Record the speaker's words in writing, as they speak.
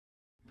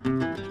So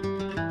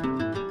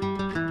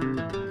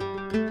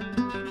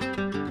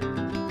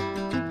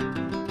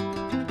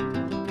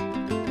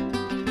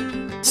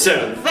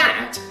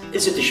that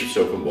is a dish of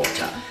soap and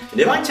water. And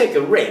if I take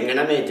a ring, and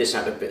I made this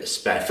out of a bit of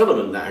spare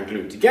filament that I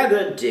glued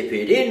together, dip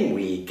it in,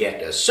 we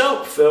get a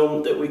soap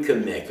film that we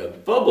can make a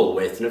bubble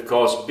with. And of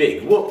course,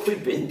 big whoop,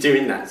 we've been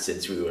doing that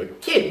since we were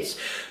kids.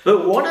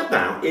 But what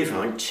about if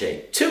I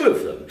take two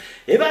of them?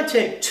 If I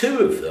take two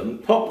of them,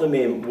 pop them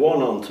in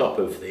one on top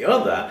of the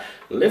other,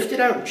 lift it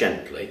out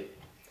gently,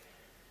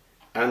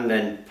 and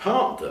then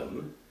part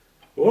them,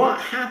 what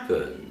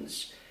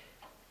happens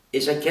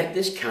is I get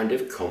this kind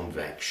of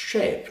convex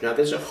shape. Now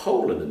there's a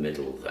hole in the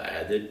middle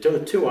there, the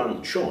two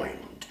aren't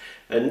joined,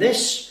 and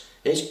this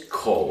is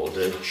called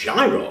a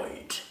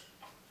gyroid.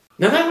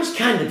 Now that was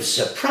kind of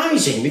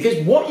surprising,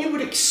 because what you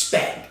would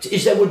expect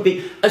is there would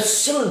be a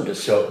cylinder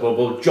soap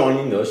bubble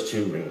joining those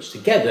two rings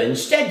together.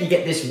 Instead you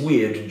get this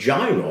weird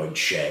gyroid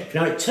shape.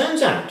 Now it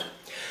turns out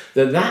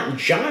that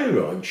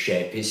gyroid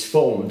shape is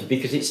formed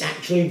because it's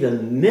actually the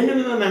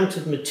minimum amount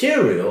of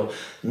material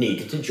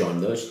needed to join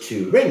those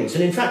two rings.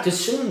 And in fact, a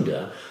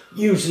cylinder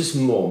uses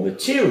more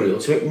material,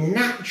 so it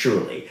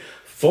naturally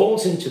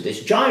falls into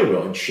this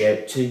gyroid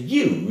shape to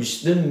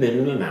use the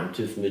minimum amount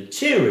of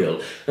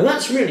material. And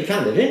that's really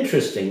kind of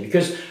interesting,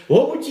 because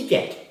what would you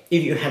get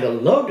if you had a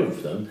load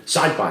of them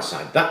side by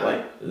side, that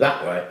way,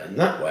 and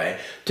that way,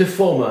 to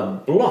form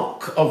a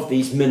block of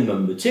these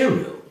minimum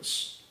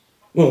materials?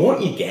 Well,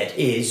 what you get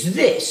is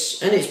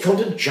this, and it's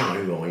called a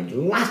gyroid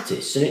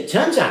lattice. And it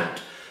turns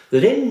out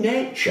that in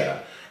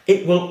nature,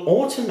 it will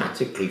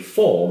automatically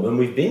form, and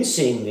we've been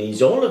seeing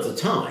these all of the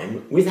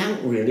time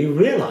without really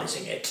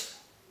realising it.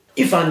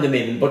 You find them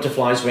in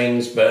butterflies'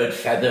 wings, bird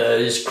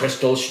feathers,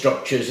 crystal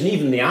structures, and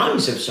even the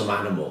eyes of some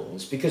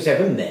animals, because they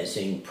have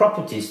amazing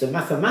properties. The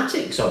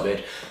mathematics of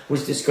it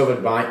was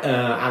discovered by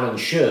Alan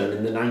Shern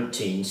in the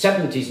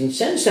 1970s, and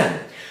since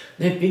then,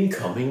 they've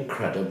become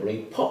incredibly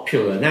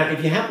popular. Now,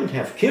 if you happen to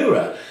have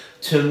Cura,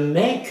 to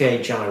make a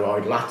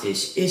gyroid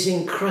lattice is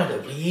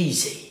incredibly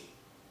easy.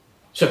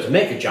 So to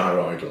make a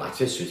gyroid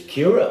lattice with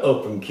Cura,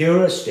 open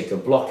Cura, stick a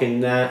block in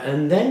there,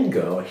 and then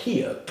go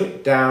here,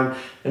 click down,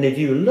 and if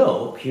you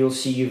look, you'll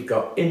see you've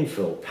got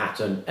infill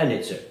pattern, and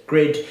it's a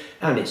grid,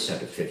 and it's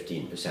set at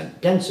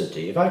 15%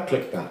 density. If I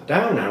click that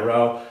down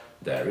arrow,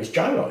 there is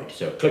gyroid.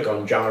 So click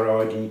on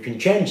gyroid and you can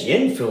change the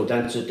infill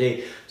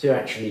density to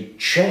actually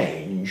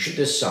change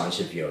the size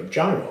of your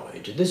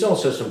gyroid. There's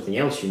also something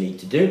else you need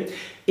to do.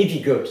 If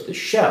you go to the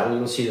shell,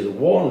 you'll see that the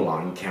worn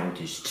line count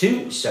is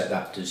 2, set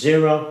that to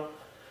 0.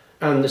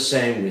 And the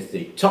same with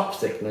the top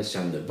thickness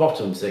and the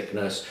bottom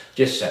thickness,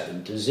 just set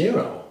them to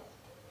 0.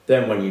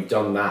 Then when you've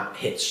done that,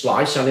 hit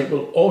slice and it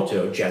will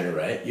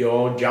auto-generate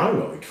your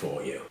gyroid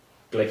for you.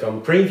 Click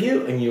on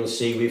preview and you'll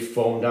see we've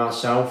formed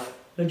ourselves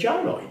a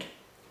gyroid.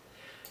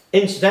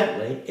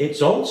 Incidentally,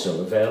 it's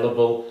also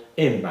available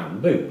in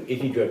bamboo.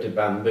 If you go to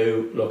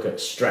bamboo, look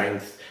at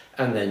strength,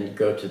 and then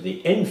go to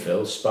the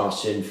infill,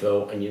 sparse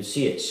infill, and you'll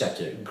see it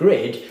set at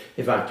grid.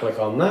 If I click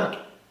on that,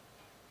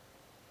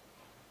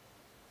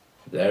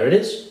 there it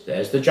is.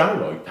 There's the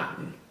gyroid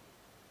pattern.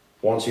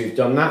 Once we've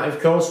done that, of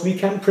course, we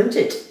can print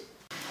it.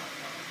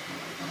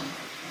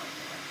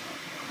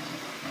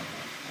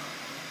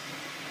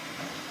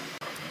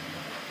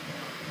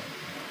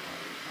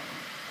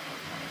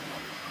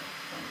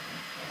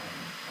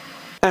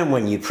 And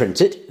when you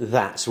print it,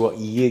 that's what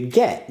you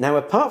get. Now,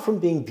 apart from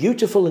being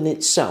beautiful in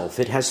itself,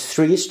 it has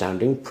 3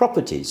 astounding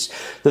properties.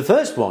 The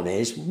first one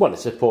is, well,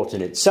 it's a port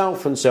in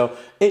itself, and so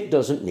it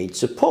doesn't need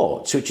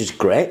supports, which is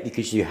great,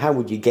 because how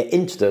would you get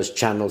into those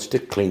channels to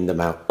clean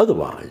them out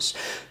otherwise?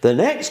 The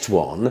next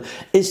one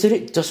is that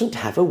it doesn't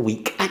have a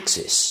weak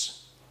axis.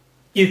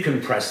 You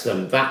can press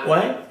them that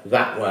way,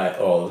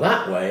 or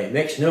that way. It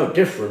makes no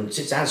difference.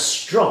 It's as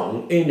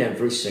strong in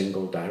every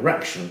single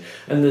direction.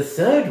 And the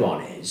third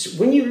one is,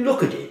 when you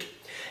look at it,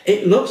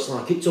 it looks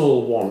like it's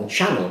all one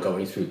channel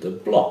going through the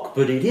block,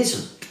 but it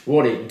isn't.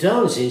 What it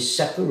does is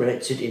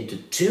separates it into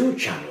 2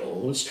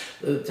 channels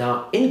that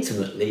are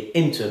intimately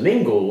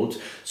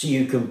intermingled, so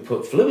you can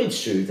put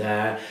fluids through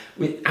there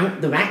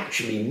without them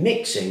actually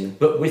mixing,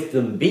 but with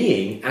them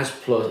being as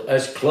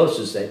close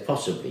as they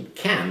possibly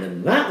can.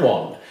 And that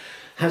one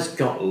has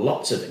got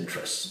lots of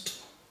interest,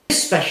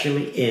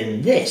 especially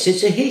in this.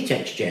 It's a heat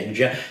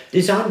exchanger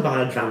designed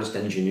by Advanced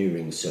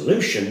Engineering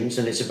Solutions,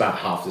 and it's about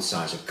half the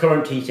size of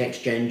current heat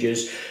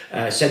exchangers,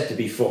 said to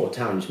be 4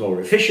 times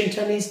more efficient,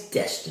 and is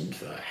destined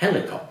for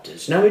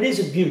helicopters. Now, it is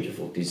a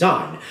beautiful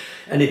design,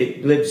 and if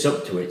it lives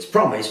up to its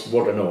promise,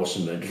 what an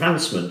awesome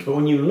advancement. But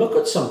when you look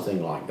at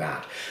something like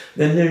that,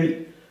 then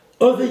the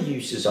other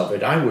uses of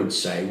it, I would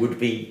say, would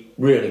be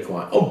really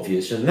quite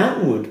obvious, and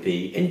that would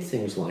be in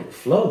things like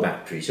flow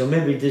batteries, or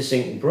maybe the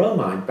zinc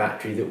bromide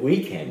battery that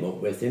we came up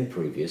with in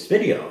previous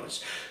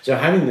videos. So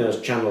having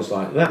those channels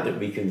like that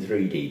we can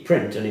 3D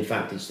print, and in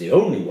fact it's the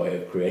only way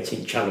of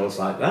creating channels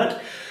like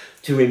that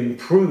to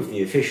improve the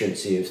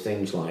efficiency of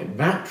things like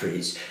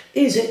batteries,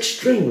 is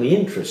extremely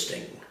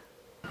interesting.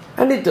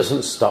 And it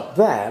doesn't stop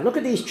there. Look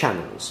at these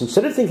channels.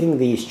 Instead of thinking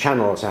these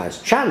channels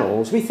as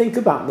channels, we think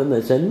about them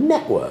as a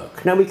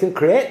network. Now we can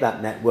create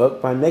that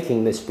network by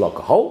making this block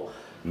a hole,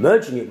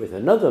 merging it with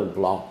another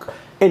block,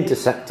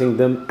 intersecting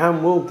them,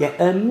 and we'll get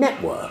a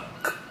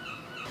network.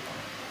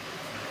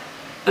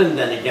 And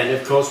then again,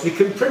 of course, we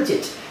can print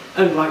it.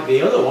 And like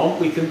the other one,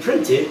 we can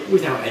print it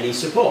without any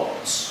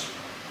supports.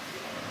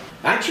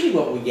 Actually,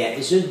 what we get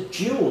is a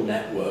dual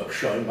network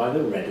shown by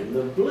the red and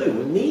the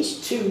blue. And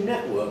these two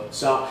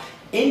networks are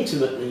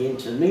intimately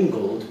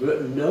intermingled, but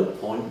at no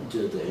point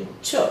do they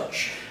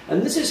touch.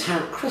 And this is how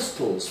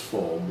crystals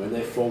form when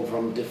they form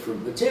from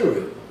different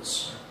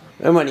materials.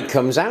 And when it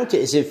comes out,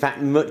 it is in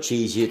fact much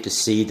easier to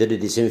see that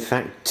it is in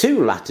fact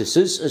two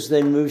lattices as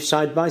they move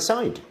side by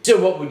side. So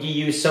what would you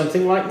use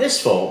something like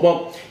this for?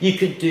 Well, you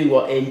could do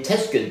what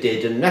Tesca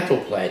did and metal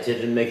plate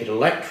it and make it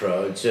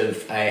electrodes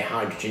of a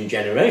hydrogen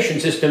generation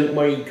system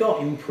where he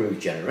got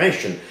improved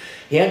generation.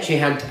 He actually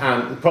had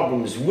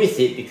problems with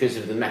it because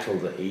of the metal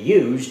that he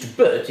used,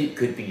 but it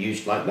could be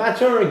used like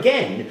that. Or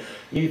again,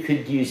 you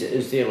could use it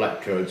as the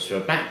electrodes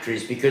for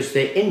batteries because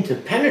they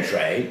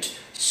interpenetrate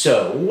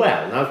so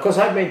well. Now, of course,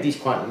 I've made these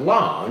quite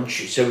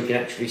large so we can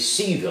actually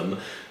see them,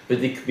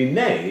 but they could be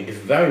made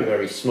very,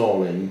 very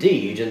small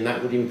indeed, and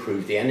that would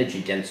improve the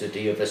energy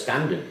density of a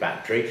standard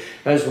battery,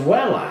 as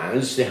well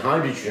as the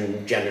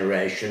hydrogen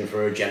generation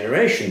for a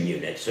generation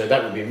unit. So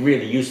that would be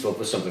really useful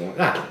for something like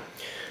that.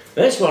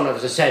 This one,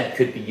 as I said,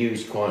 could be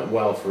used quite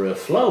well for a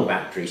flow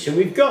battery. So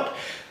we've got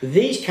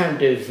these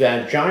kind of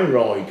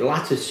gyroid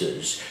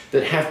lattices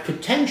that have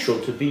potential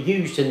to be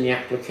used in the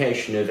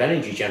application of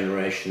energy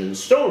generation and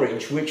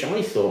storage, which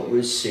I thought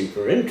was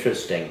super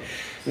interesting.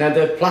 Now,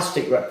 they're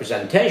plastic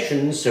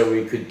representations, so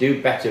we could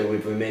do better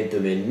if we made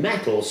them in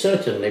metal,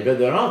 certainly, but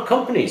there are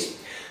companies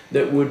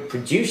that would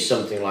produce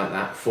something like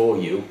that for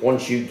you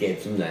once you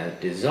give them their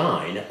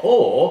design,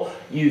 or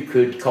you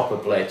could copper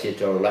plate it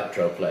or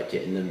electroplate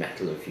it in the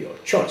metal of your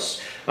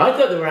choice. I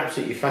thought they were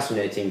absolutely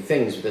fascinating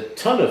things with a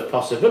ton of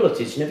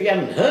possibilities, and if you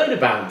haven't heard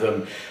about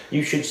them,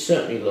 you should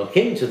certainly look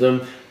into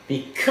them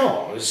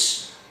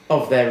because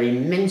of their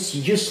immense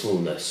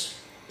usefulness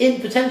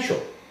in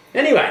potential.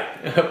 Anyway,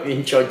 I hope you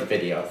enjoyed the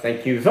video.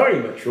 Thank you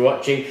very much for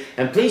watching,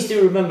 and please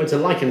do remember to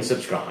like and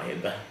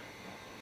subscribe.